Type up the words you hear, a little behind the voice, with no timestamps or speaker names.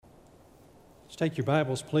Take your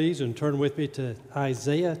Bibles, please, and turn with me to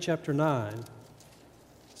Isaiah chapter 9.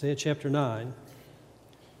 Isaiah chapter 9.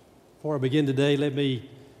 Before I begin today, let me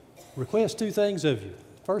request two things of you.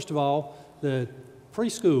 First of all, the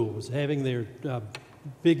preschool is having their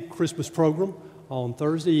big Christmas program on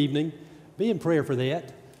Thursday evening. Be in prayer for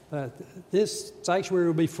that. This sanctuary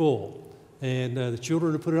will be full. And the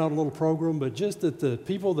children have put it on a little program, but just that the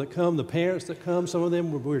people that come, the parents that come, some of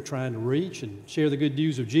them we're trying to reach and share the good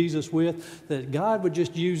news of Jesus with, that God would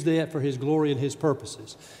just use that for His glory and His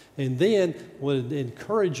purposes. And then would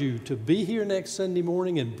encourage you to be here next Sunday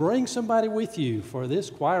morning and bring somebody with you for this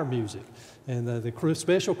choir music and the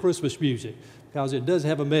special Christmas music, because it does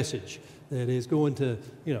have a message that is going to,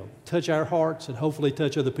 touch our hearts and hopefully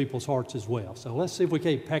touch other people's hearts as well. So let's see if we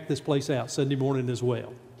can't pack this place out Sunday morning as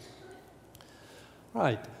well. All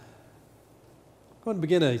right, I'm going to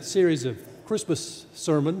begin a series of Christmas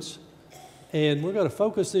sermons, and we're going to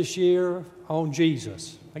focus this year on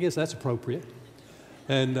Jesus. I guess that's appropriate.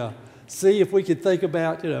 And see if we could think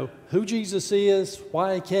about, who Jesus is,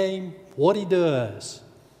 why He came, what He does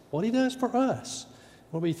for us.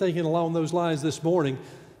 We'll be thinking along those lines this morning.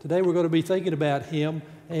 Today we're going to be thinking about Him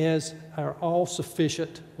as our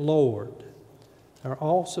all-sufficient Lord. Our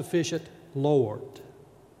all-sufficient Lord.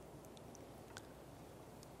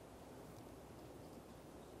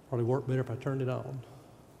 Probably work better if I turned it on.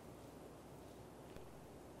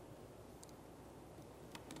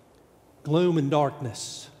 Gloom and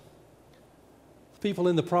darkness. People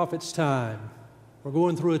in the prophet's time were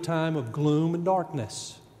going through a time of gloom and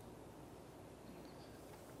darkness.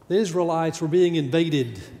 The Israelites were being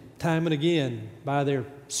invaded time and again by their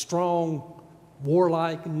strong,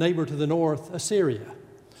 warlike neighbor to the north, Assyria.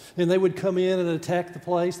 And they would come in and attack the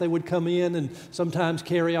place. They would come in and sometimes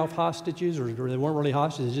carry off hostages, or they weren't really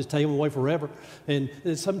hostages, just take them away forever. And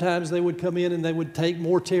sometimes they would come in and they would take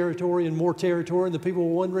more territory, and the people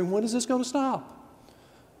were wondering, when is this going to stop?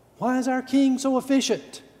 Why is our king so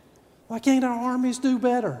efficient? Why can't our armies do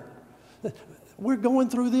better? We're going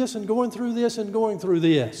through this and going through this and going through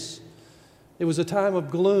this. It was a time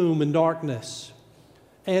of gloom and darkness.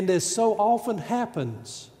 And as so often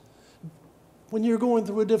happens, when you're going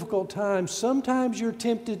through a difficult time, sometimes you're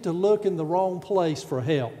tempted to look in the wrong place for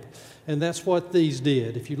help. And that's what these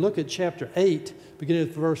did. If you look at chapter 8, beginning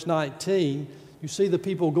at verse 19, you see the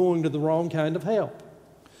people going to the wrong kind of help.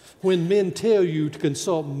 When men tell you to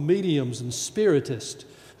consult mediums and spiritists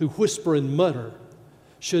who whisper and mutter,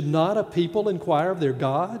 should not a people inquire of their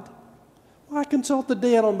God? Why consult the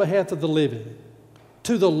dead on behalf of the living?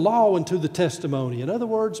 To the law and to the testimony. In other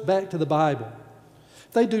words, back to the Bible.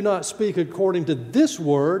 They do not speak according to this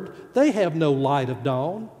word. They have no light of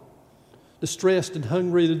dawn. Distressed and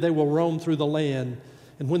hungry, they will roam through the land.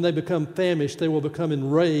 And when they become famished, they will become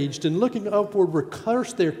enraged. And looking upward, will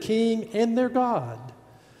curse their king and their God.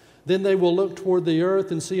 Then they will look toward the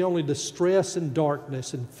earth and see only distress and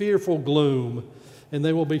darkness and fearful gloom. And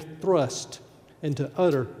they will be thrust into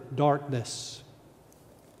utter darkness.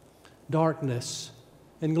 Darkness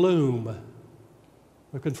and gloom.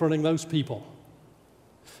 We're confronting those people.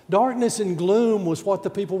 Darkness and gloom was what the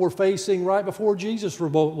people were facing right before Jesus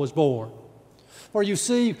was born. Or you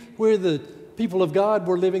see where the people of God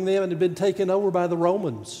were living then and had been taken over by the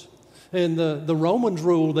Romans. And the Romans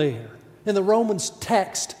ruled there. And the Romans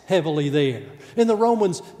taxed heavily there. And the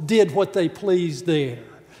Romans did what they pleased there.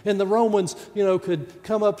 And the Romans, could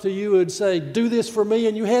come up to you and say, do this for me,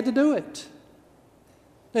 and you had to do it.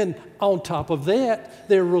 And on top of that,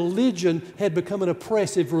 their religion had become an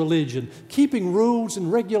oppressive religion, keeping rules and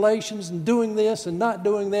regulations and doing this and not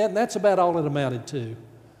doing that, and that's about all it amounted to.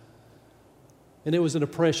 And it was an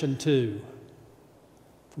oppression too,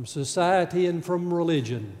 from society and from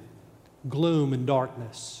religion, gloom and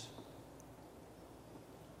darkness.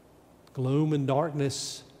 Gloom and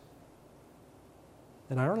darkness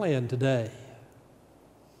in our land today.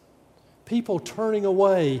 People turning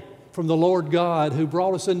away from the Lord God who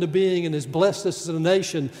brought us into being and has blessed us as a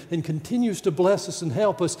nation and continues to bless us and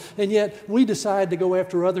help us, and yet we decide to go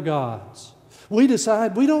after other gods. We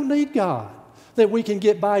decide we don't need God, that we can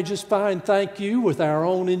get by just fine, thank you, with our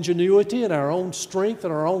own ingenuity and our own strength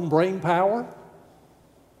and our own brain power,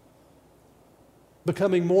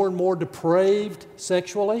 becoming more and more depraved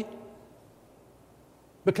sexually,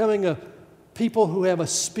 becoming a people who have a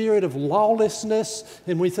spirit of lawlessness,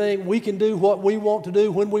 and we think we can do what we want to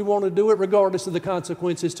do when we want to do it, regardless of the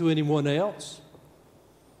consequences to anyone else.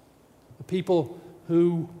 The people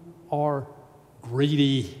who are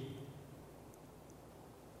greedy.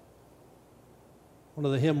 One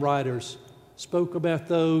of the hymn writers spoke about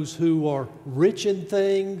those who are rich in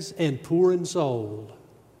things and poor in soul.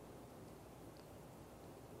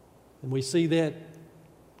 And we see that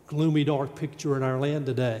gloomy, dark picture in our land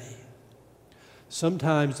today.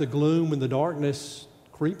 Sometimes the gloom and the darkness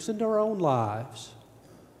creeps into our own lives.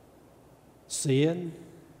 Sin,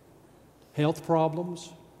 health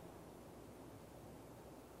problems,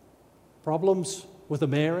 problems with a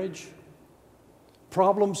marriage,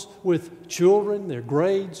 problems with children, their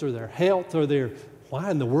grades or their health or their,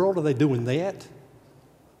 why in the world are they doing that?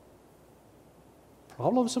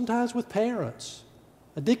 Problems sometimes with parents,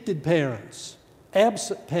 addicted parents,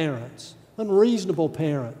 absent parents, unreasonable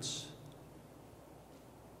parents.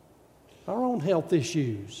 Our own health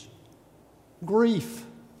issues, grief,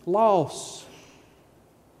 loss,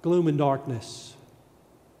 gloom and darkness.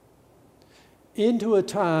 Into a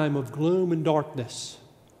time of gloom and darkness,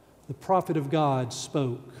 the prophet of God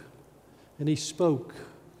spoke. And he spoke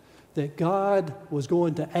that God was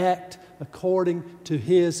going to act according to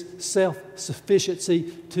His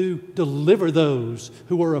self-sufficiency to deliver those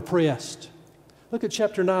who were oppressed. Look at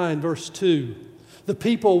chapter 9, verse 2. The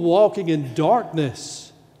people walking in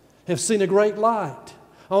darkness have seen a great light.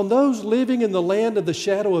 On those living in the land of the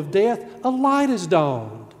shadow of death, a light has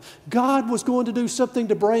dawned. God was going to do something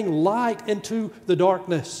to bring light into the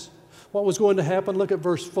darkness. What was going to happen? Look at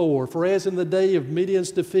verse 4. For as in the day of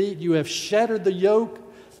Midian's defeat, you have shattered the yoke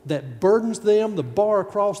that burdens them, the bar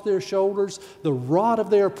across their shoulders, the rod of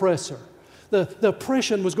their oppressor. The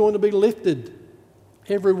oppression was going to be lifted.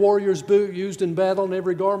 Every warrior's boot used in battle and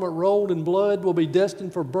every garment rolled in blood will be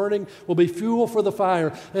destined for burning, will be fuel for the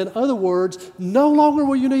fire. In other words, no longer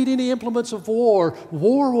will you need any implements of war.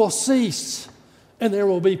 War will cease and there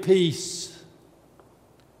will be peace.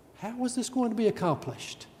 How is this going to be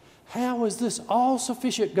accomplished? How is this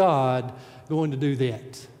all-sufficient God going to do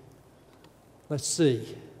that? Let's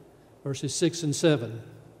see. Verses 6 and 7.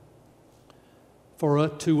 For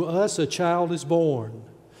to us a child is born.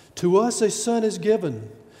 To us a son is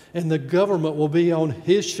given, and the government will be on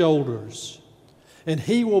His shoulders. And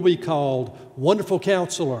He will be called Wonderful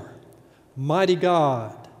Counselor, Mighty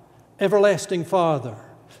God, Everlasting Father,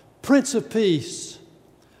 Prince of Peace.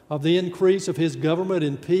 Of the increase of His government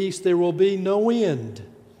and peace there will be no end.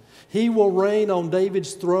 He will reign on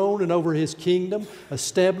David's throne and over His kingdom,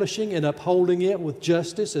 establishing and upholding it with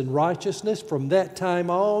justice and righteousness from that time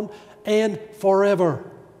on and forever.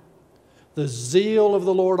 The zeal of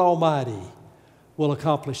the Lord Almighty will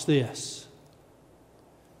accomplish this.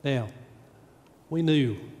 Now, we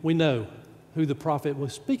know who the prophet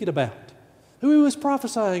was speaking about, who he was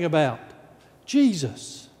prophesying about.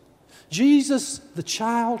 Jesus. Jesus, the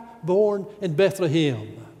child born in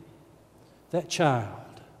Bethlehem. That child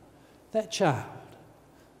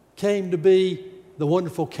came to be the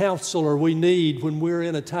wonderful counselor we need when we're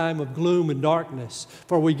in a time of gloom and darkness,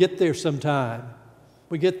 for we get there sometime.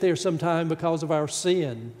 We get there sometime because of our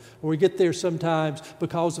sin, or we get there sometimes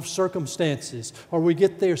because of circumstances, or we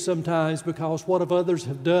get there sometimes because what of others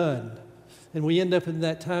have done. And we end up in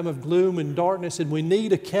that time of gloom and darkness, and we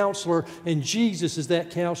need a counselor, and Jesus is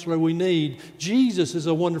that counselor we need. Jesus is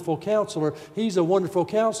a wonderful counselor. He's a wonderful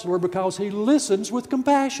counselor because He listens with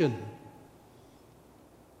compassion.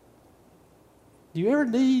 Do you ever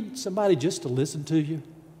need somebody just to listen to you?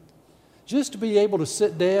 Just to be able to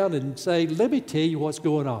sit down and say, let me tell you what's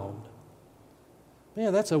going on.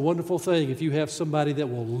 Man, that's a wonderful thing if you have somebody that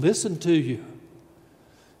will listen to you.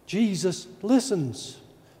 Jesus listens.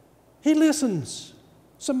 He listens.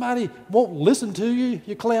 Somebody won't listen to you,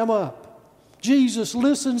 you clam up. Jesus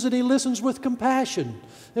listens, and He listens with compassion.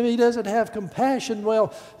 If He doesn't have compassion,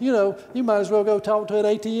 well, you might as well go talk to an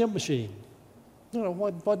ATM machine.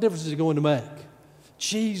 What difference is it going to make?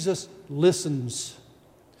 Jesus listens.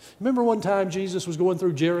 Remember one time Jesus was going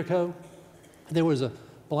through Jericho? There was a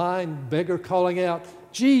blind beggar calling out,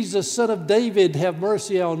 Jesus, Son of David, have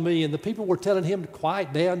mercy on me. And the people were telling him to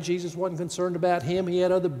quiet down. Jesus wasn't concerned about him. He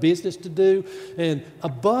had other business to do. And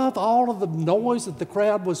above all of the noise that the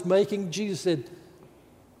crowd was making, Jesus said,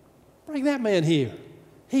 bring that man here.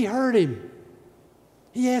 He heard him.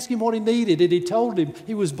 He asked him what he needed, and he told him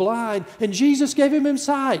he was blind, and Jesus gave him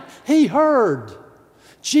sight. He heard.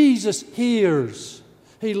 Jesus hears.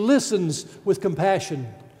 He listens with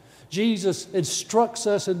compassion. Jesus instructs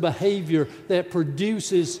us in behavior that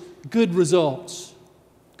produces good results.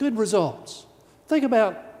 Good results. Think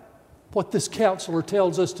about what this counselor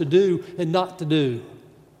tells us to do and not to do.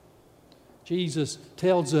 Jesus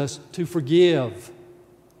tells us to forgive.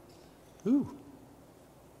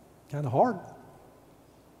 Kind of hard.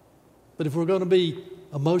 But if we're going to be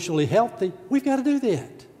emotionally healthy, we've got to do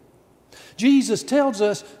that. Jesus tells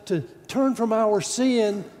us to turn from our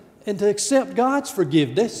sin and to accept God's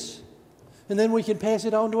forgiveness, and then we can pass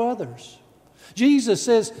it on to others. Jesus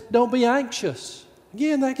says, don't be anxious.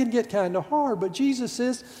 Again, that can get kind of hard, but Jesus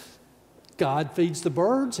says, God feeds the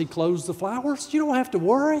birds, He clothes the flowers. You don't have to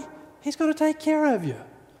worry. He's going to take care of you.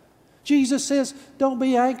 Jesus says, don't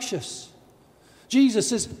be anxious. Jesus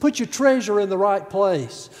says, put your treasure in the right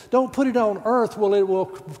place. Don't put it on earth where it will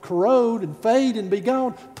corrode and fade and be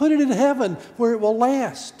gone. Put it in heaven where it will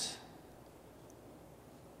last.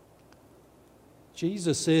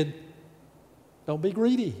 Jesus said, don't be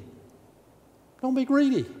greedy. Don't be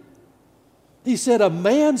greedy. He said, a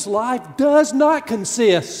man's life does not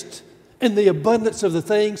consist in the abundance of the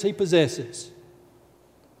things he possesses.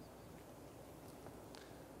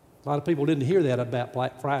 A lot of people didn't hear that about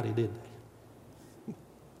Black Friday, did they?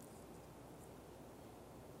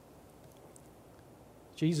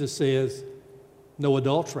 Jesus says, no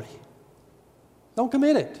adultery. Don't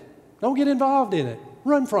commit it. Don't get involved in it.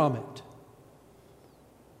 Run from it.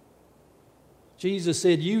 Jesus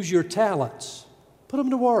said, use your talents. Put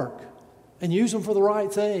them to work and use them for the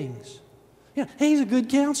right things. Yeah, He's a good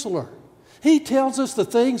counselor. He tells us the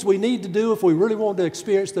things we need to do if we really want to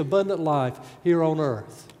experience the abundant life here on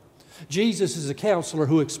earth. Jesus is a counselor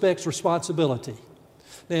who expects responsibility.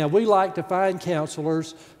 Now, we like to find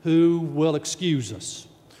counselors who will excuse us,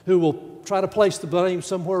 who will try to place the blame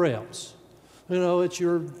somewhere else. You know, it's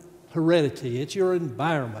your heredity, it's your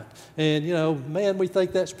environment. And, you know, man, we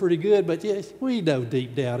think that's pretty good, but yes, we know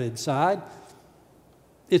deep down inside,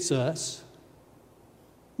 it's us.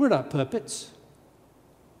 We're not puppets.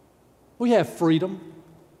 We have freedom.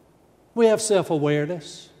 We have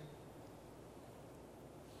self-awareness.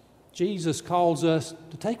 Jesus calls us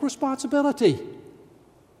to take responsibility.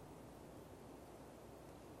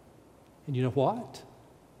 And you know what?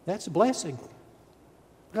 That's a blessing.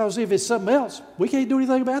 Because if it's something else, we can't do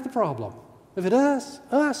anything about the problem. If it is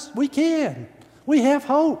us, we can. We have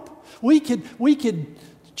hope. We could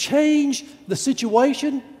change the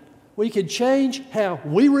situation. We could change how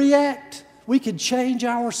we react. We could change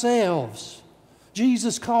ourselves.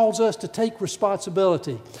 Jesus calls us to take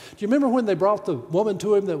responsibility. Do you remember when they brought the woman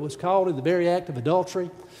to Him that was caught in the very act of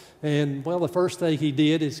adultery? And, well, the first thing He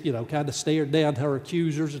did is, kind of stared down her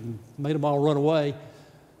accusers and made them all run away.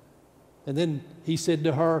 And then He said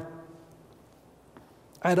to her,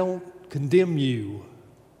 I don't condemn you.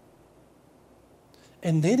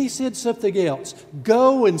 And then He said something else.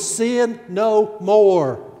 Go and sin no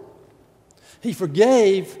more. He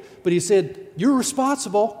forgave, but He said, you're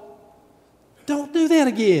responsible. Don't do that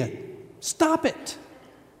again. Stop it.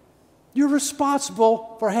 You're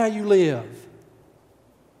responsible for how you live.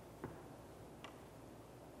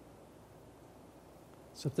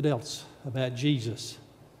 Something else about Jesus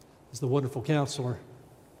is the wonderful counselor.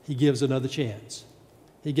 He gives another chance.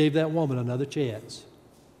 He gave that woman another chance.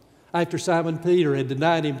 After Simon Peter had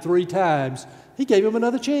denied Him 3 times, He gave him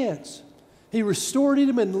another chance. He restored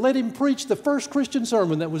him and let him preach the first Christian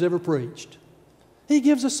sermon that was ever preached. He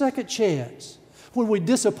gives a second chance. When we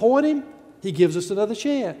disappoint Him, He gives us another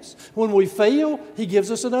chance. When we fail, He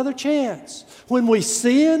gives us another chance. When we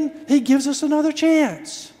sin, He gives us another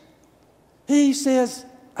chance. He says,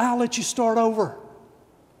 I'll let you start over.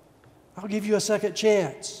 I'll give you a second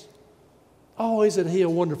chance. Oh, isn't He a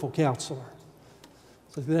wonderful counselor?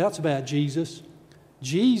 Something else about Jesus.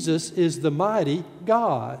 Jesus is the mighty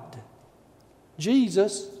God.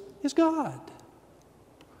 Jesus is God.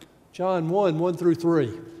 John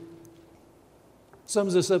 1:1-3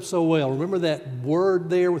 sums this up so well. Remember that word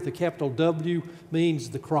there with the capital W means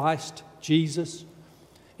the Christ, Jesus?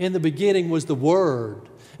 In the beginning was the Word,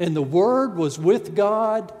 and the Word was with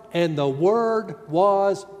God, and the Word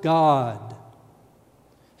was God.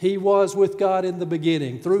 He was with God in the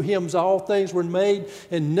beginning. Through Him all things were made,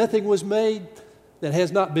 and nothing was made that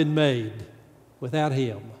has not been made without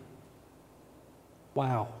Him.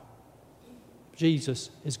 Wow. Jesus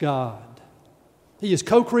is God. He is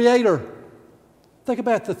co-creator. Think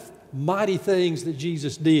about the mighty things that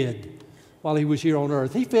Jesus did while He was here on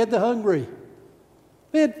earth. He fed the hungry.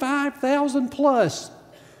 Fed 5,000 plus.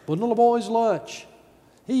 One little boy's lunch.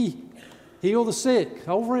 He healed the sick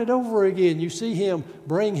over and over again. You see Him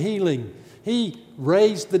bring healing. He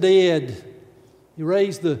raised the dead. He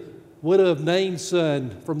raised the widow of Nain's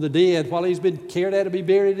son from the dead while he's been carried out to be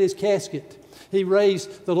buried in his casket. He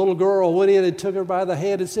raised the little girl, went in and took her by the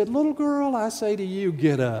hand and said, little girl, I say to you,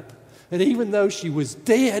 get up. And even though she was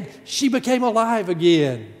dead, she became alive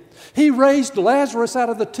again. He raised Lazarus out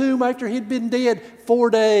of the tomb after he'd been dead 4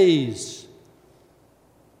 days.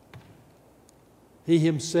 He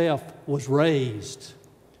Himself was raised.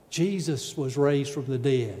 Jesus was raised from the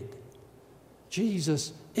dead.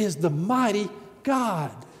 Jesus is the mighty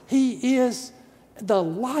God. He is the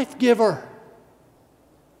life giver.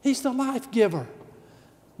 He's the life giver.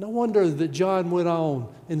 No wonder that John went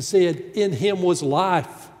on and said, in him was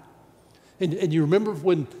life. And you remember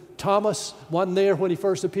when Thomas wasn't there when he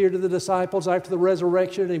first appeared to the disciples after the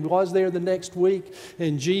resurrection, and he was there the next week,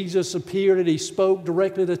 and Jesus appeared and he spoke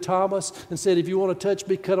directly to Thomas and said, if you want to touch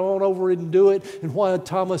me, come on over and do it. And what did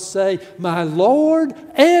Thomas say? My Lord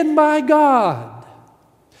and my God.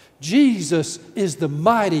 Jesus is the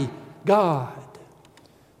mighty God.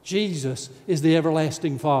 Jesus is the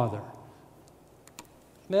everlasting Father.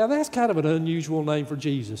 Now that's kind of an unusual name for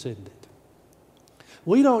Jesus, isn't it?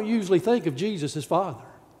 We don't usually think of Jesus as Father.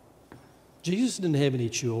 Jesus didn't have any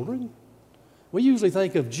children. We usually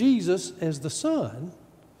think of Jesus as the Son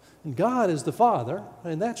and God as the Father,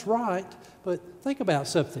 and that's right, but think about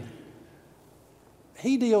something.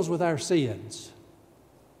 He deals with our sins.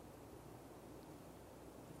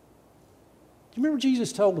 Do you remember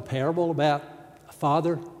Jesus told a parable about a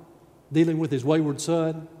father dealing with his wayward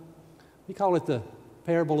son? We call it the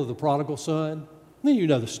parable of the prodigal son. Then you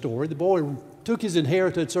know the story. The boy took his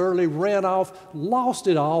inheritance early, ran off, lost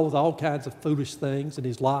it all with all kinds of foolish things in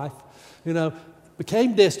his life.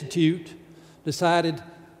 Became destitute, decided,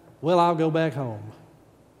 well, I'll go back home.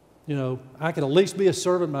 I can at least be a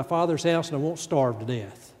servant in my father's house and I won't starve to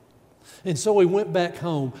death. And so he went back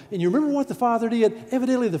home. And you remember what the father did?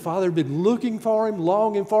 Evidently the father had been looking for him,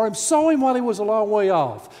 longing for him, saw him while he was a long way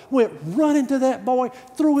off, went running to that boy,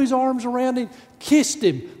 threw his arms around him, kissed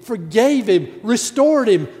him, forgave him, restored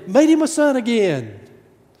him, made him a son again.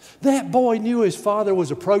 That boy knew his father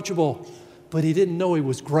was approachable, but he didn't know he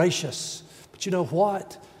was gracious. But you know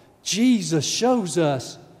what? Jesus shows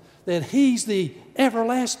us that he's the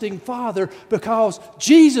everlasting Father because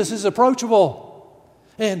Jesus is approachable.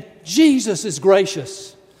 And Jesus is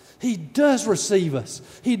gracious. He does receive us.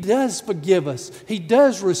 He does forgive us. He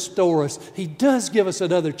does restore us. He does give us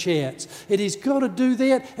another chance. And He's going to do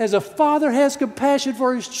that as a father has compassion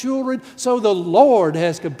for his children, so the Lord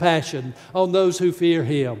has compassion on those who fear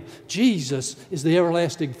Him. Jesus is the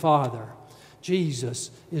everlasting Father.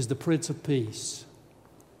 Jesus is the Prince of Peace.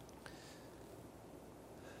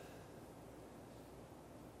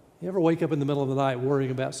 You ever wake up in the middle of the night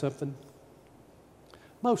worrying about something?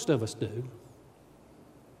 Most of us do.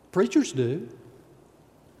 Preachers do.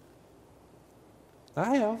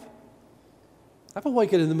 I have. I've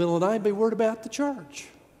awakened in the middle of the night and be worried about the church.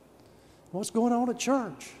 What's going on at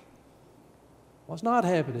church? What's not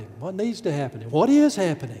happening? What needs to happen? What is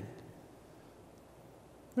happening?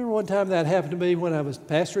 Remember one time that happened to me when I was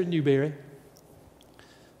pastor in Newberry.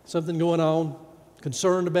 Something going on,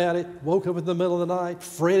 concerned about it, woke up in the middle of the night,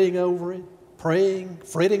 fretting over it, praying,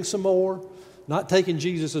 fretting some more. Not taking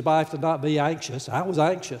Jesus' advice to not be anxious. I was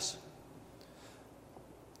anxious.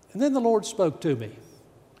 And then the Lord spoke to me.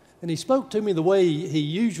 And He spoke to me the way He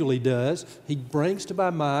usually does. He brings to my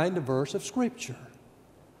mind a verse of Scripture.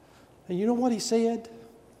 And you know what He said?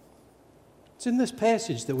 It's in this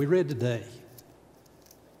passage that we read today.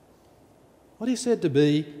 What He said to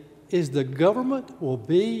me is the government will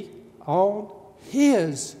be on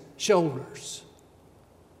His shoulders.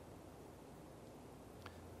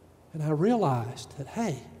 And I realized that,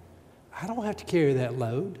 hey, I don't have to carry that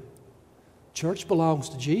load. Church belongs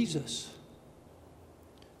to Jesus.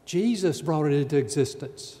 Jesus brought it into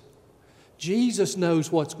existence. Jesus knows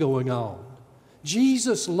what's going on.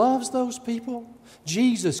 Jesus loves those people.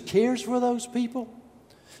 Jesus cares for those people.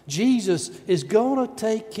 Jesus is going to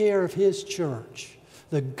take care of His church.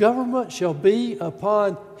 The government shall be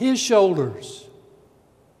upon His shoulders.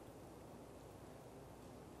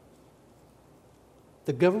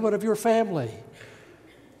 The government of your family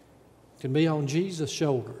can be on Jesus'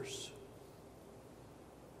 shoulders.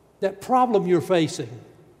 That problem you're facing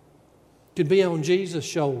can be on Jesus'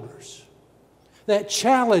 shoulders. That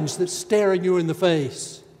challenge that's staring you in the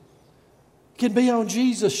face can be on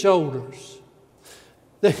Jesus' shoulders.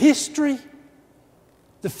 The history,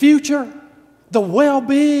 the future, the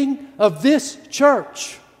well-being of this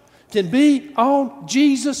church can be on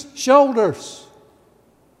Jesus' shoulders.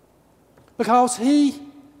 Because He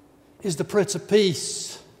is the Prince of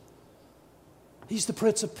Peace. He's the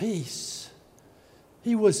Prince of Peace.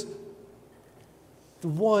 He was the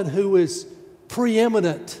one who is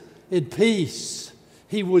preeminent in peace.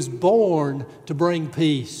 He was born to bring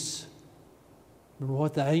peace. Remember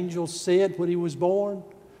what the angels said when He was born?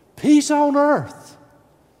 Peace on earth,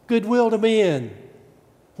 goodwill to men.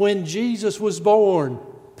 When Jesus was born,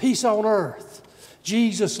 peace on earth.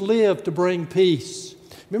 Jesus lived to bring peace.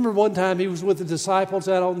 Remember one time he was with the disciples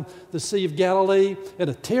out on the Sea of Galilee, and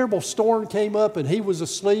a terrible storm came up, and he was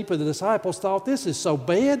asleep, and the disciples thought, this is so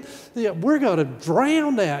bad, we're going to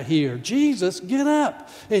drown out here. Jesus, get up.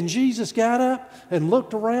 And Jesus got up and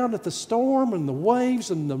looked around at the storm and the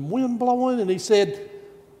waves and the wind blowing, and he said,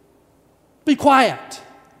 be quiet.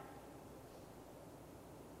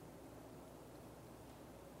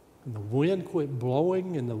 And the wind quit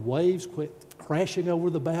blowing, and the waves quit crashing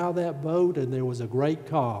over the bow of that boat, and there was a great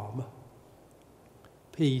calm.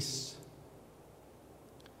 Peace.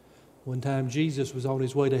 One time Jesus was on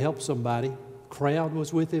his way to help somebody. A crowd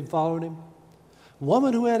was with him, following him. A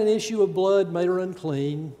woman who had an issue of blood made her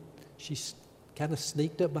unclean. She kind of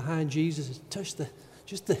sneaked up behind Jesus and touched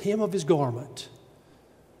just the hem of his garment.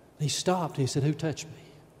 And he stopped and he said, who touched me?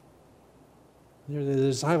 And the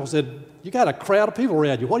disciples said, you got a crowd of people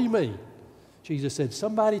around you. What do you mean? Jesus said,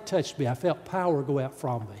 somebody touched me. I felt power go out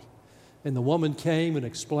from me. And the woman came and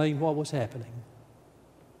explained what was happening.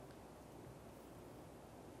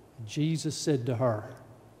 And Jesus said to her,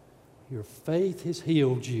 your faith has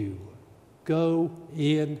healed you. Go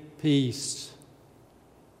in peace.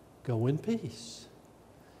 Go in peace.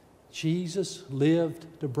 Jesus lived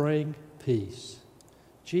to bring peace.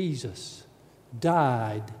 Jesus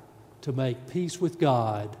died to make peace with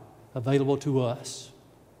God available to us.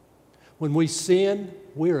 When we sin,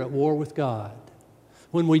 we're at war with God.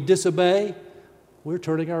 When we disobey, we're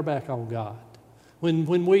turning our back on God.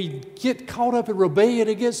 When we get caught up in rebellion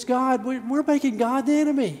against God, we're making God the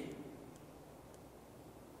enemy.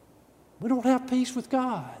 We don't have peace with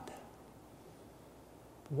God.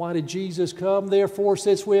 Why did Jesus come? Therefore,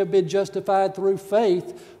 since we have been justified through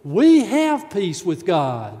faith, we have peace with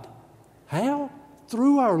God. How?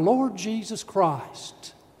 Through our Lord Jesus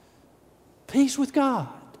Christ. Peace with God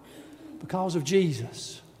because of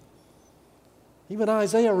Jesus. Even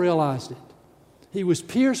Isaiah realized it. He was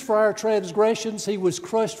pierced for our transgressions. He was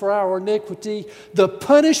crushed for our iniquity. The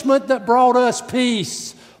punishment that brought us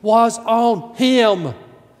peace was on Him.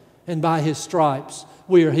 And by His stripes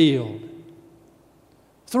we are healed.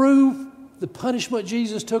 Through the punishment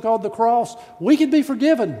Jesus took on the cross, we can be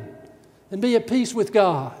forgiven and be at peace with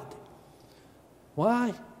God.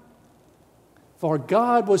 Why? For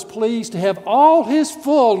God was pleased to have all His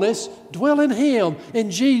fullness dwell in Him,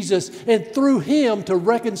 in Jesus, and through Him to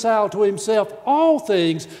reconcile to Himself all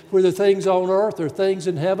things, whether things on earth or things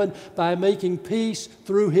in heaven, by making peace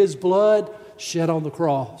through His blood shed on the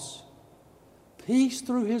cross. Peace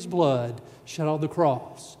through His blood shed on the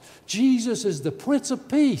cross. Jesus is the Prince of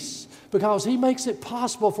Peace because He makes it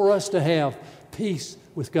possible for us to have peace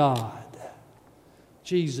with God.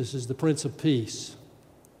 Jesus is the Prince of Peace.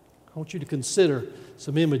 I want you to consider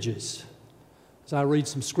some images as I read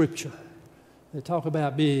some scripture. They talk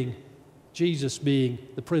about Jesus being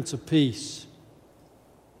the Prince of Peace.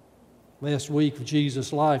 Last week of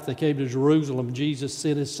Jesus' life, they came to Jerusalem, and Jesus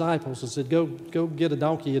sent His disciples and said, go get a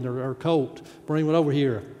donkey and or colt, bring one over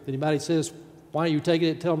here. If anybody says, why are you taking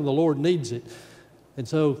it? Tell them the Lord needs it. And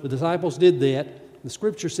so the disciples did that. The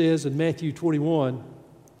scripture says in Matthew 21,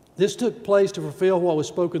 this took place to fulfill what was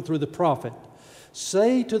spoken through the prophet.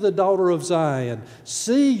 Say to the daughter of Zion,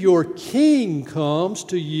 see, your king comes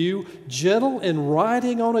to you, gentle and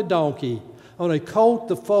riding on a donkey, on a colt,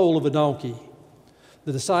 the foal of a donkey.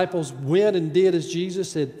 The disciples went and did as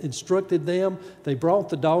Jesus had instructed them. They brought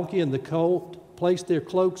the donkey and the colt, placed their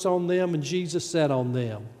cloaks on them, and Jesus sat on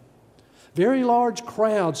them. Very large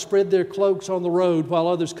crowds spread their cloaks on the road, while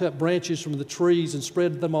others cut branches from the trees and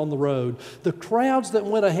spread them on the road. The crowds that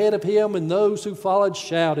went ahead of Him and those who followed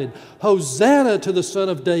shouted, Hosanna to the Son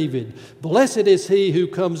of David! Blessed is He who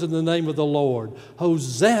comes in the name of the Lord!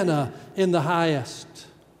 Hosanna in the highest!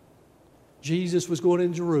 Jesus was going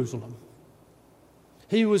in Jerusalem.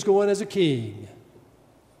 He was going as a king,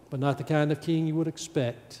 but not the kind of king you would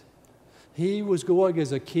expect. He was going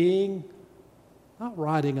as a king, not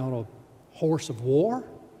riding on a horse of war,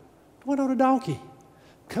 going on a donkey,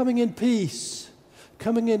 coming in peace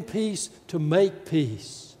to make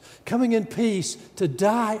peace, coming in peace to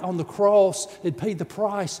die on the cross and pay the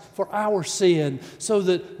price for our sin so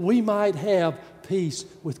that we might have peace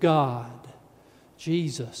with God.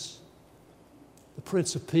 Jesus, the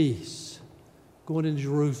Prince of Peace, going into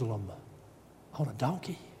Jerusalem on a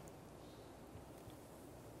donkey.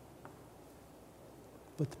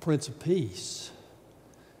 But the Prince of Peace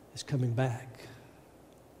is coming back.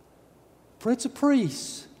 Prince of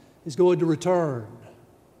Peace is going to return.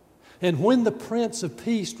 And when the Prince of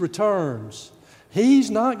Peace returns,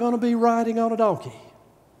 He's not going to be riding on a donkey.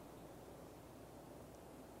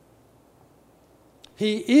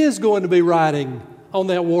 He is going to be riding on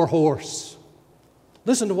that war horse.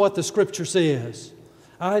 Listen to what the scripture says.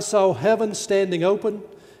 I saw heaven standing open,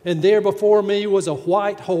 and there before me was a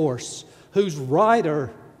white horse, whose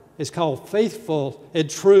rider is called Faithful and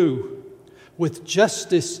True. With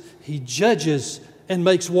justice he judges and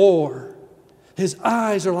makes war. His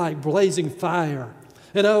eyes are like blazing fire,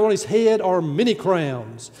 and on his head are many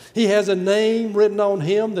crowns. He has a name written on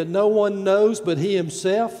him that no one knows but he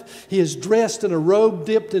himself. He is dressed in a robe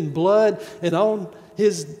dipped in blood, and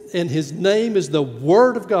his name is the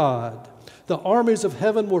Word of God. The armies of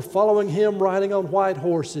heaven were following him, riding on white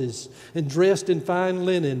horses and dressed in fine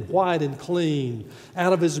linen, white and clean.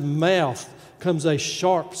 Out of his mouth comes a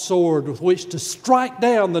sharp sword with which to strike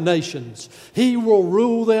down the nations. He will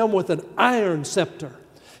rule them with an iron scepter.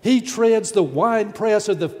 He treads the winepress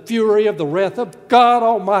of the fury of the wrath of God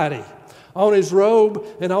Almighty. On his robe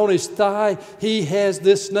and on his thigh he has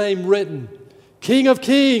this name written: King of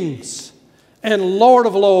Kings and Lord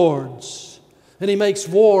of Lords. And he makes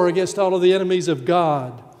war against all of the enemies of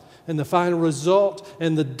God. And the final result,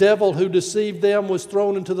 and the devil who deceived them was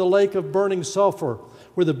thrown into the lake of burning sulfur,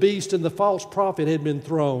 where the beast and the false prophet had been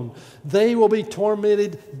thrown. They will be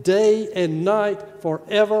tormented day and night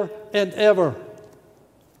forever and ever.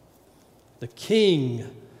 The King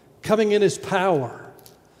coming in his power.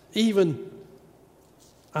 Even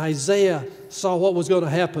Isaiah saw what was going to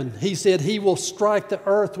happen. He said he will strike the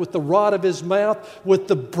earth with the rod of his mouth. With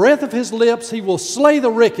the breath of his lips he will slay the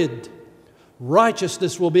wicked.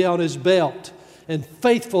 Righteousness will be on his belt, and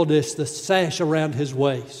faithfulness the sash around his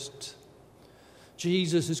waist.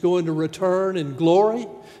 Jesus is going to return in glory.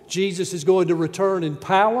 Jesus is going to return in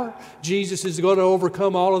power. Jesus is going to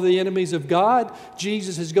overcome all of the enemies of God.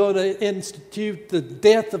 Jesus is going to institute the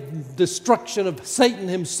death of destruction of Satan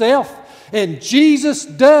himself. And Jesus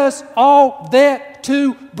does all that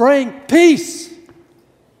to bring peace.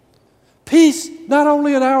 Peace not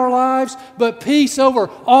only in our lives, but peace over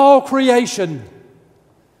all creation.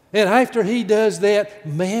 And after he does that,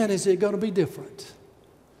 man, is it going to be different.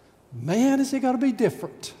 Man, is it going to be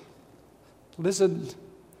different. Listen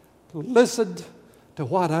to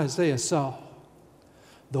what Isaiah saw.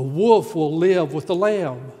 The wolf will live with the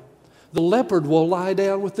lamb. The leopard will lie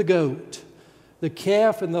down with the goat. The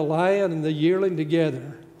calf and the lion and the yearling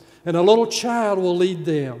together. And a little child will lead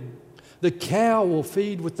them. The cow will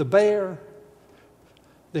feed with the bear.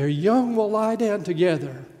 Their young will lie down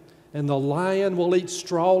together. And the lion will eat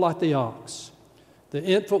straw like the ox. The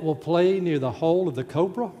infant will play near the hole of the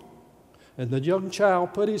cobra. And the young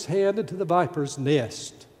child put his hand into the viper's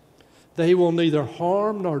nest. They will neither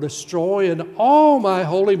harm nor destroy in all my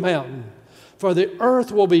holy mountain, for the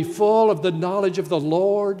earth will be full of the knowledge of the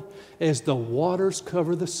Lord as the waters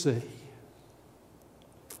cover the sea.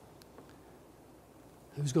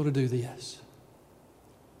 Who's going to do this?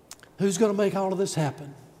 Who's going to make all of this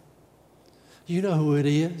happen? You know who it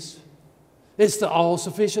is. It's the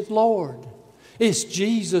all-sufficient Lord. It's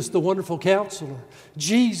Jesus, the wonderful counselor.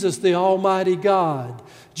 Jesus, the almighty God.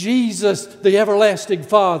 Jesus, the everlasting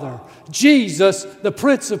Father. Jesus, the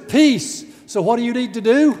Prince of Peace. So what do you need to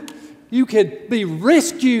do? You can be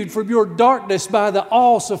rescued from your darkness by the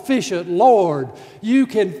all-sufficient Lord. You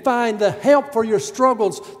can find the help for your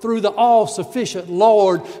struggles through the all-sufficient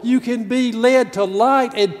Lord. You can be led to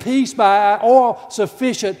light and peace by our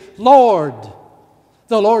all-sufficient Lord,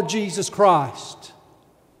 the Lord Jesus Christ.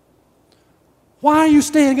 Why are you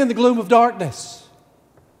standing in the gloom of darkness?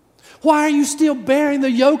 Why are you still bearing the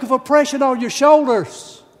yoke of oppression on your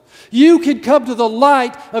shoulders? You can come to the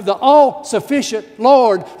light of the all-sufficient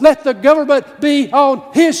Lord. Let the government be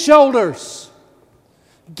on His shoulders.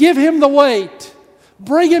 Give Him the weight.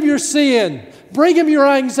 Bring Him your sin. Bring Him your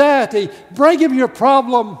anxiety. Bring Him your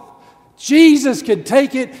problem. Jesus can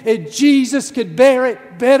take it, and Jesus can bear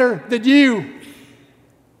it better than you.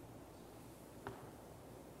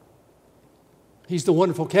 He's the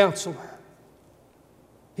wonderful counselor.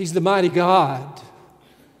 He's the mighty God.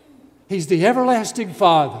 He's the everlasting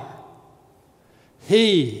Father.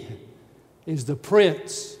 He is the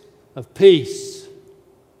Prince of Peace.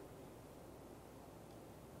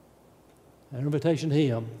 Our invitation to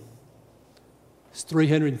Him is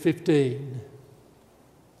 315.